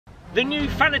The new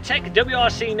Fanatec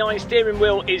WRC 9 steering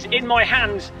wheel is in my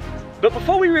hands, but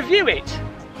before we review it,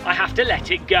 I have to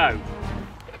let it go.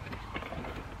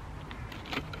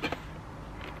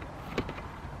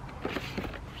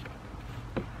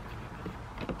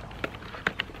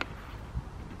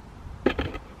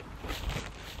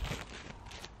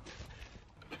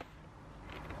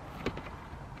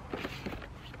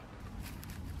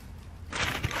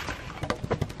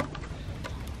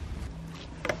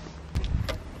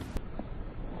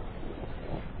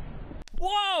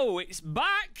 Whoa, it's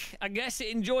back! I guess it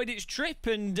enjoyed its trip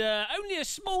and only a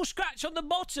small scratch on the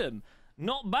bottom.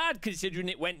 Not bad considering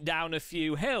it went down a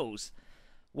few hills.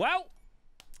 Well,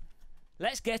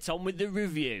 let's get on with the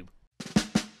review.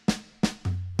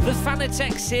 The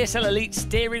Fanatec CSL Elite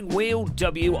Steering Wheel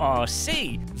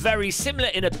WRC. Very similar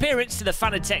in appearance to the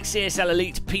Fanatec CSL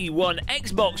Elite P1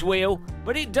 Xbox wheel,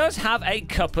 but it does have a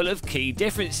couple of key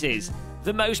differences.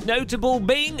 The most notable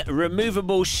being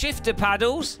removable shifter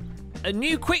paddles, a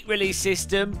new quick release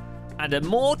system, and a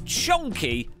more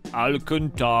chunky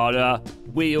Alcantara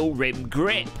wheel rim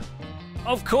grip.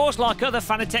 Of course, like other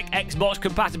Fanatec Xbox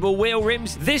compatible wheel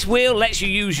rims, this wheel lets you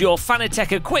use your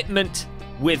Fanatec equipment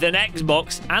with an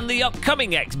Xbox and the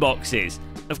upcoming Xboxes.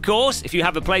 Of course, if you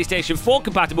have a PlayStation 4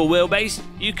 compatible wheelbase,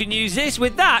 you can use this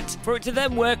with that for it to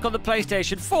then work on the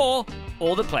PlayStation 4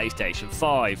 or the PlayStation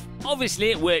 5. Obviously,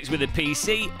 it works with a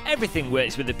PC. Everything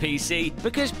works with a PC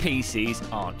because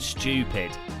PCs aren't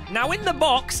stupid. Now, in the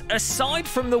box, aside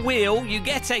from the wheel, you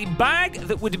get a bag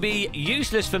that would be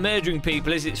useless for murdering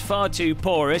people as it's far too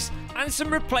porous, and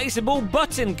some replaceable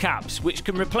button caps, which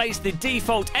can replace the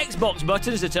default Xbox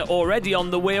buttons that are already on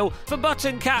the wheel for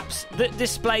button caps that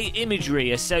display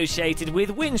imagery associated with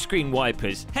windscreen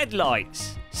wipers,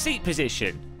 headlights, seat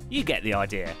position. You get the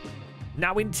idea.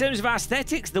 Now, in terms of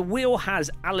aesthetics, the wheel has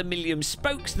aluminium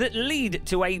spokes that lead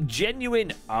to a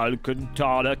genuine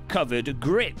Alcantara covered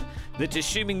grip that,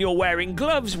 assuming you're wearing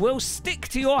gloves, will stick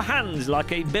to your hands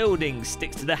like a building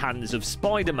sticks to the hands of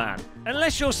Spider-Man.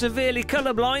 Unless you're severely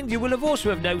colourblind, you will have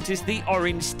also noticed the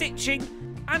orange stitching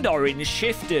and orange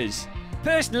shifters.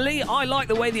 Personally, I like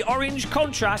the way the orange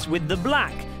contrasts with the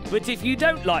black, but if you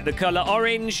don't like the colour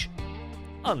orange,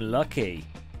 unlucky.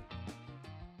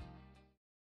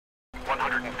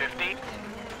 150.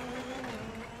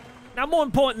 Now, more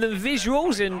important than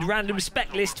visuals and random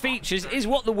spec list features is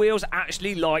what the wheels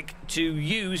actually like to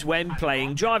use when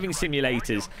playing driving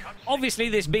simulators. Obviously,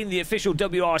 this being the official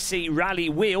WRC Rally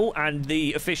wheel and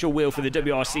the official wheel for the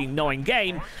WRC 9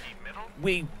 game,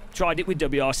 we tried it with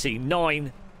WRC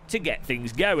 9 to get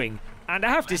things going. And I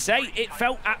have to say, it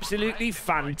felt absolutely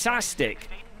fantastic,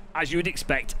 as you would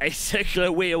expect a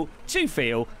circular wheel to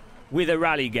feel with a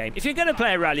rally game. If you're going to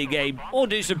play a rally game or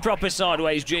do some proper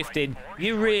sideways drifting,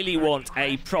 you really want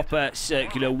a proper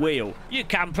circular wheel. You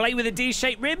can play with a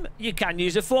D-shaped rim, you can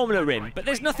use a Formula rim, but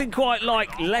there's nothing quite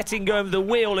like letting go of the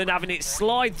wheel and having it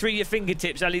slide through your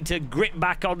fingertips only to grip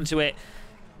back onto it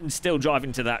and still drive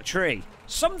into that tree.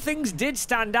 Some things did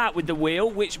stand out with the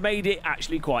wheel, which made it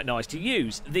actually quite nice to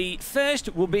use. The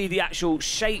first will be the actual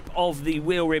shape of the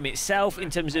wheel rim itself in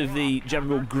terms of the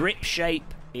general grip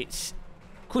shape. It's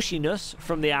cushiness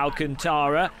from the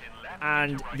Alcantara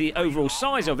and the overall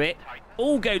size of it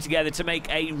all go together to make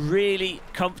a really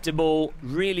comfortable,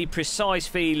 really precise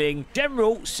feeling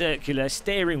general circular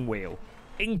steering wheel.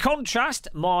 In contrast,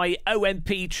 my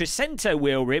OMP TRECENTO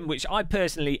wheel rim, which I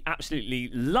personally absolutely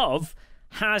love,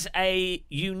 has a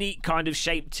unique kind of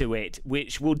shape to it,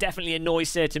 which will definitely annoy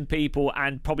certain people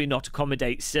and probably not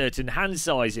accommodate certain hand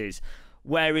sizes.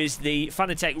 Whereas the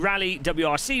Fanatec Rally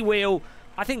WRC wheel,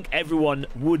 I think everyone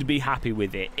would be happy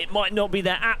with it. It might not be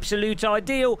their absolute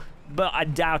ideal, but I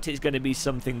doubt it's going to be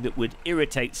something that would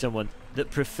irritate someone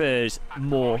that prefers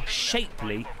more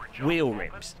shapely wheel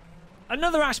rims.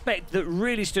 Another aspect that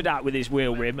really stood out with this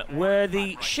wheel rim were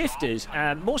the shifters,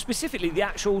 more specifically the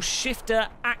actual shifter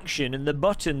action and the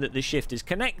button that the shifters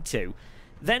connect to.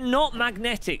 They're not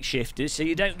magnetic shifters, so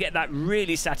you don't get that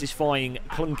really satisfying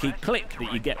clunky click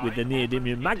that you get with the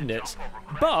neodymium magnets,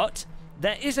 but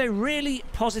there is a really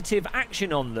positive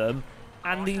action on them,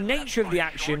 and the nature of the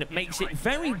action makes it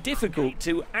very difficult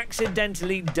to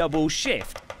accidentally double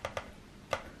shift.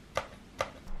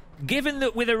 Given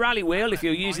that with a rally wheel, if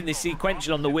you're using the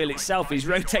sequential on the wheel itself is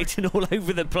rotating all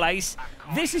over the place,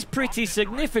 this is pretty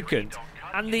significant.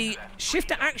 And the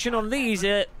shifter action on these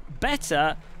are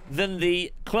better than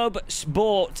the Club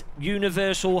Sport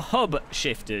Universal Hub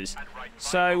shifters.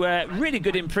 So really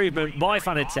good improvement by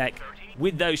Fanatec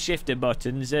with those shifter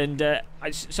buttons, and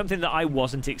it's something that I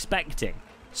wasn't expecting.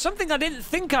 Something I didn't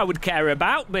think I would care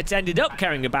about, but ended up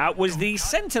caring about, was the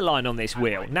centre line on this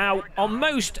wheel. Now, on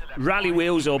most rally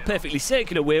wheels or perfectly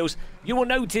circular wheels, you will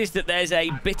notice that there's a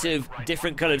bit of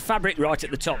different coloured fabric right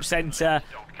at the top centre,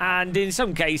 and in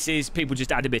some cases, people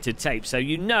just add a bit of tape, so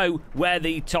you know where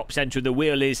the top centre of the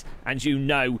wheel is, and you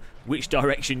know which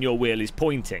direction your wheel is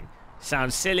pointing.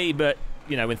 Sounds silly, but,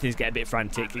 you know, when things get a bit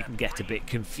frantic, it can get a bit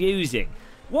confusing.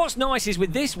 What's nice is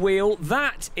with this wheel,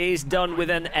 that is done with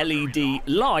an LED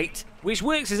light, which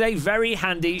works as a very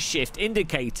handy shift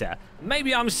indicator.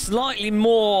 Maybe I'm slightly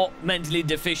more mentally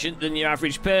deficient than your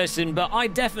average person, but I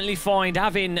definitely find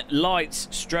having lights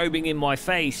strobing in my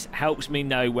face helps me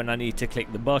know when I need to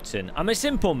click the button. I'm a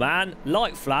simple man,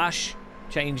 light flash,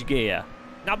 change gear.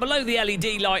 Now below the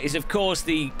LED light is of course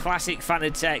the classic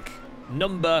Fanatec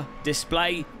number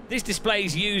display. This display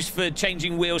is used for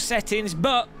changing wheel settings,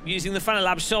 but using the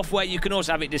Fanalab software, you can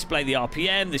also have it display the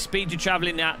RPM, the speed you're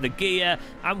travelling at, the gear,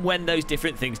 and when those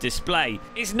different things display.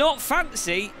 It's not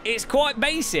fancy, it's quite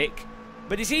basic,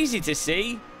 but it's easy to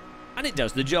see, and it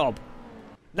does the job.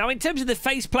 Now, in terms of the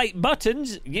faceplate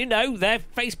buttons, you know, they're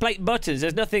faceplate buttons.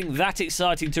 There's nothing that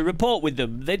exciting to report with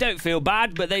them. They don't feel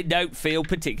bad, but they don't feel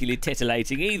particularly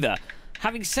titillating either.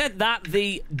 Having said that,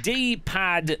 the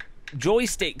D-pad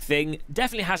joystick thing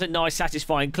definitely has a nice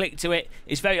satisfying click to it.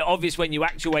 It's very obvious when you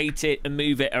actuate it and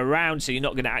move it around, so you're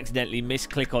not going to accidentally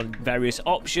misclick on various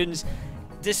options.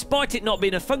 Despite it not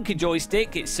being a funky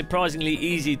joystick, it's surprisingly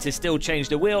easy to still change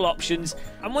the wheel options.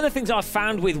 And one of the things I've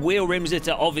found with wheel rims that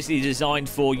are obviously designed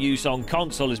for use on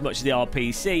console as much as they are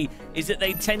PC is that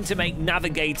they tend to make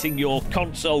navigating your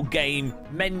console game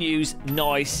menus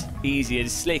nice, easy and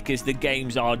slick, as the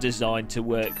games are designed to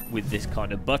work with this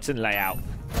kind of button layout.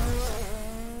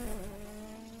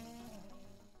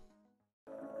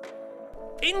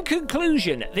 In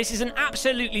conclusion, this is an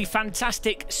absolutely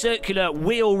fantastic circular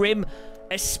wheel rim,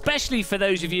 especially for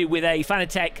those of you with a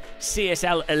Fanatec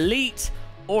CSL Elite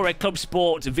or a Club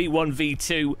Sport V1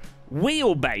 V2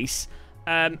 wheelbase.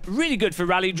 Really good for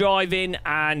rally driving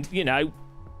and, you know,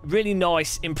 really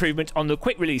nice improvement on the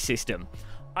quick release system.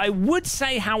 I would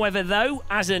say, however, though,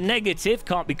 as a negative,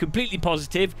 can't be completely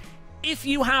positive, if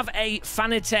you have a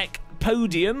Fanatec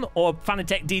Podium or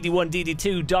Fanatec DD1,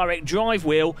 DD2 direct drive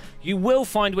wheel, you will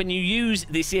find when you use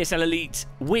the CSL Elite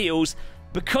wheels,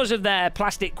 because of their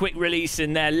plastic quick release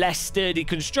and their less sturdy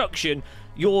construction,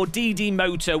 your DD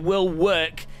motor will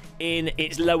work in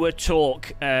its lower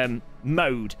torque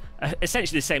mode.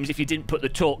 Essentially the same as if you didn't put the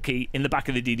torque key in the back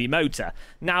of the DD motor.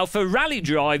 Now, for rally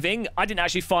driving, I didn't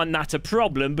actually find that a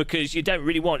problem because you don't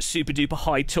really want super duper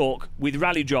high torque with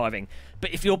rally driving.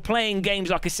 But if you're playing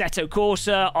games like Assetto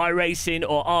Corsa, iRacing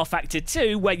or R-Factor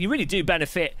 2, where you really do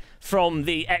benefit from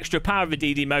the extra power of a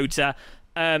DD motor,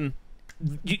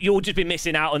 you'll just be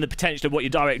missing out on the potential of what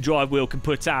your direct drive wheel can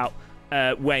put out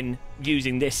when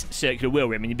using this circular wheel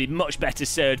rim, and you'd be much better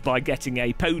served by getting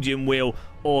a Podium wheel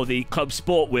or the Club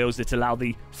Sport wheels that allow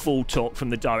the full torque from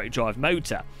the direct drive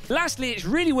motor. Lastly, it's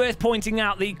really worth pointing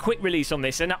out the quick release on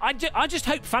this, and I just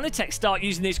hope Fanatec start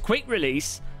using this quick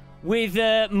release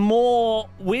with more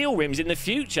wheel rims in the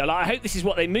future. Like, I hope this is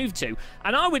what they move to.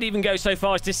 And I would even go so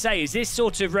far as to say, is this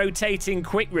sort of rotating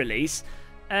quick release,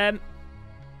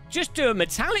 just do a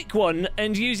metallic one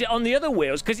and use it on the other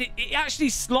wheels, because it actually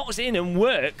slots in and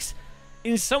works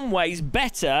in some ways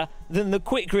better than the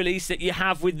quick release that you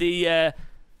have with the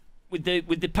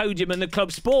Podium and the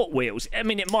Club Sport wheels. I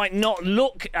mean, it might not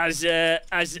look as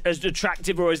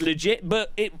attractive or as legit,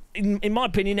 but in my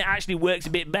opinion, it actually works a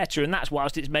bit better, and that's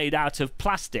whilst it's made out of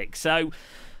plastic. So,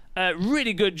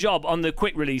 really good job on the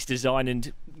quick release design,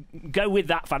 and go with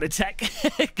that,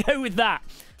 Fanatec. Go with that.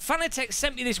 Fanatec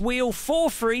sent me this wheel for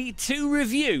free to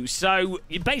review, so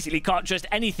you basically can't trust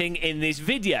anything in this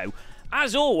video.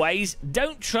 As always,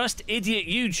 don't trust idiot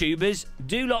YouTubers,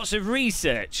 do lots of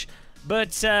research.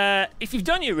 But if you've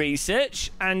done your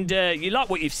research and you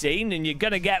like what you've seen and you're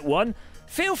going to get one,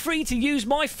 feel free to use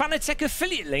my Fanatec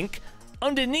affiliate link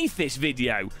underneath this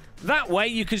video. That way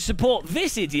you can support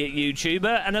this idiot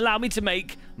YouTuber and allow me to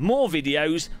make more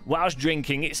videos whilst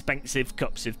drinking expensive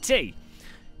cups of tea.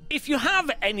 If you have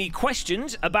any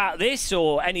questions about this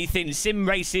or anything sim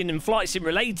racing and flight sim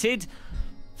related,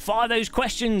 fire those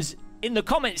questions in the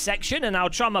comments section and I'll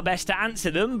try my best to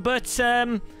answer them. But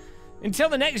until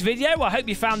the next video, I hope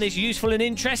you found this useful and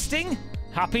interesting.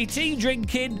 Happy tea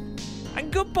drinking,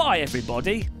 and goodbye,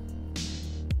 everybody.